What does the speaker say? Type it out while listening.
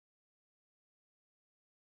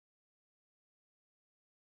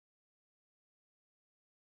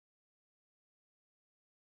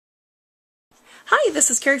Hi,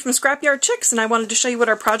 this is Carrie from Scrapyard Chicks, and I wanted to show you what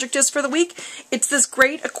our project is for the week. It's this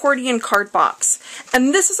great accordion card box.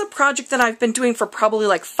 And this is a project that I've been doing for probably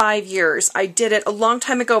like 5 years. I did it a long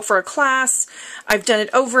time ago for a class. I've done it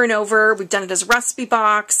over and over. We've done it as a recipe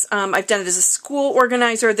box. I've done it as a school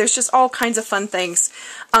organizer. There's just all kinds of fun things.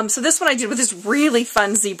 So this one I did with this really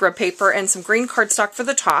fun zebra paper and some green cardstock for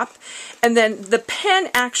the top. And then the pen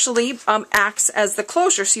actually acts as the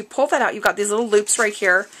closure. So you pull that out. You've got these little loops right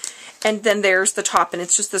here. And then there's the top, and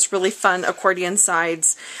it's just this really fun accordion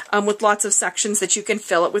sides with lots of sections that you can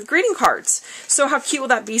fill it with greeting cards. So how cute will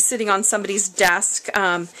that be sitting on somebody's desk?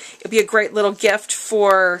 It'd be a great little gift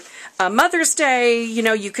for Mother's Day. You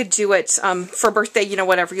know, you could do it for birthday, you know,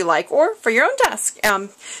 whatever you like, or for your own desk.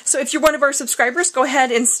 So if you're one of our subscribers, go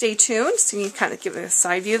ahead and stay tuned. So you can kind of give a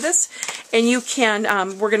side view of this. And you can,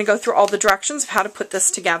 we're going to go through all the directions of how to put this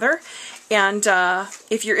together. And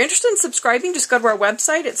if you're interested in subscribing, just go to our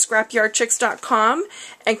website at scrapyardchicks.com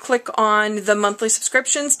and click on the monthly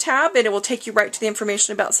subscriptions tab, and it will take you right to the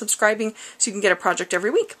information about subscribing so you can get a project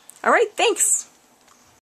every week. All right, thanks.